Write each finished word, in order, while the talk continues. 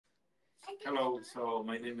Hello, so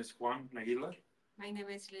my name is Juan. My name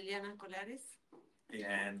is Liliana Colares.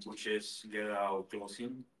 And we just get our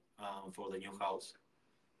closing for the new house.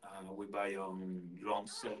 We buy on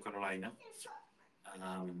Lawrence, South Carolina.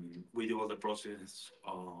 We do all the process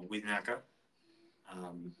with NACA.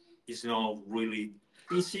 It's not really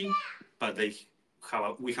easy, but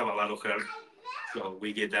we have a lot of help, so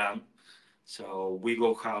we get done. So we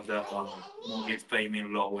go have the mortgage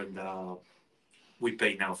payment low, and we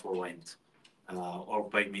pay now for rent. Our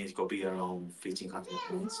payment is gonna be around 1,500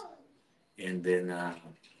 pounds, and then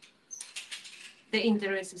The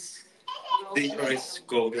interest is the interest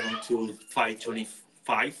go down to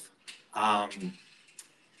 525. Um,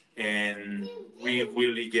 and we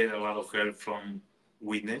really get a lot of help from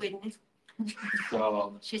Whitney. Whitney.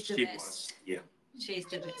 So She's the she best. was, yeah, She's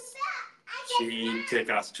the best. she took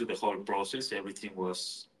us to the whole process. Everything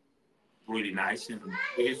was really nice, and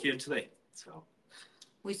we're here today. So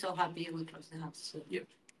We're so happy we closed the house. yeah.